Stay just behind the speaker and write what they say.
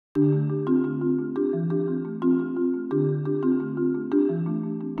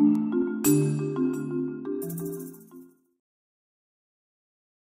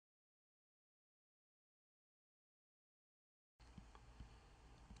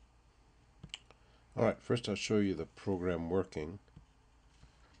Alright, first I'll show you the program working.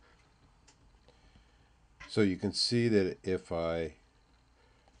 So you can see that if I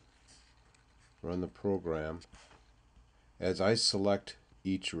run the program, as I select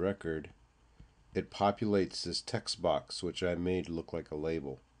each record, it populates this text box which I made look like a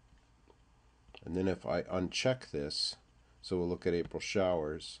label. And then if I uncheck this, so we'll look at April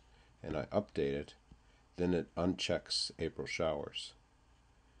showers, and I update it, then it unchecks April showers.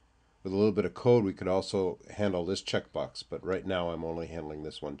 With a little bit of code we could also handle this checkbox, but right now I'm only handling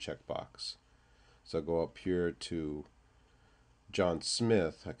this one checkbox. So I'll go up here to John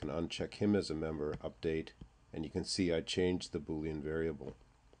Smith. I can uncheck him as a member, update, and you can see I changed the boolean variable.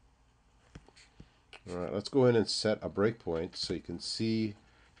 Alright, let's go in and set a breakpoint so you can see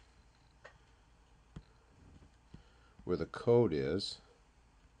where the code is.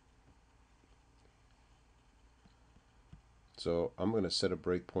 So I'm going to set a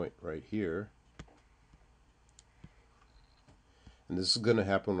breakpoint right here. And this is going to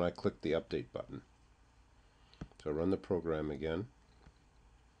happen when I click the update button. So run the program again.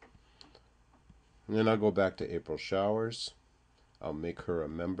 And then I'll go back to April showers. I'll make her a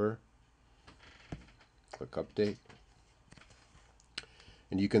member. Click update.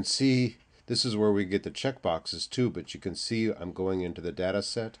 And you can see this is where we get the checkboxes too, but you can see I'm going into the data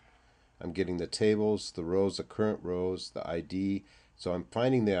set. I'm getting the tables, the rows, the current rows, the ID. So I'm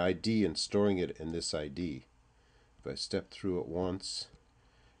finding the ID and storing it in this ID. If I step through it once,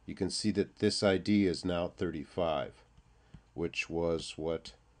 you can see that this ID is now 35, which was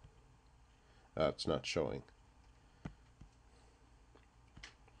what it's not showing.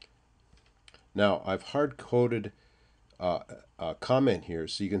 Now I've hard-coded a comment here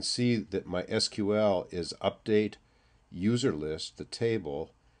so you can see that my SQL is update user list, the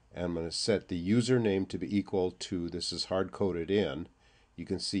table, and I'm going to set the username to be equal to, this is hard-coded in. You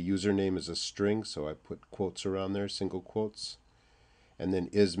can see username is a string, so I put quotes around there, single quotes. And then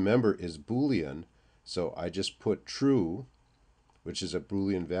isMember is boolean, so I just put true, which is a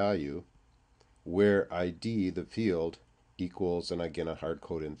boolean value, where ID, the field, equals, and again a hard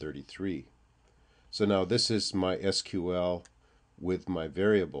code in 33. So now this is my SQL with my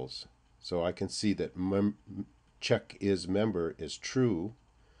variables. So I can see that check isMember is true.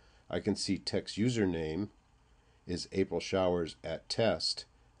 I can see text username is April showers at test,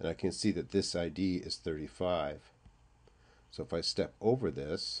 and I can see that this ID is 35. So if I step over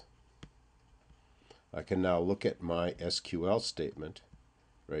this, I can now look at my SQL statement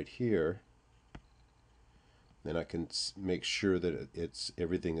right here, and I can make sure that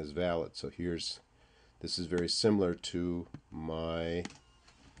everything is valid. So this is very similar to my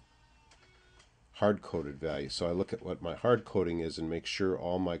hard-coded value. So I look at what my hard coding is and make sure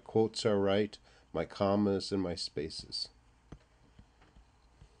all my quotes are right, my commas and my spaces.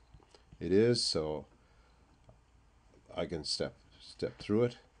 It is, so I can step through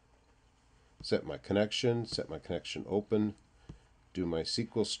it, set my connection open, do my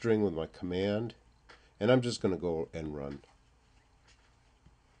SQL string with my command, and I'm just going to go and run.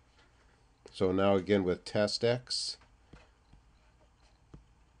 So now again with test X,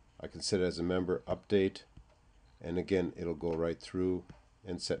 I can set it as a member, update, and again it'll go right through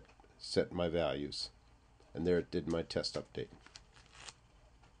and set my values. And there it did my test update.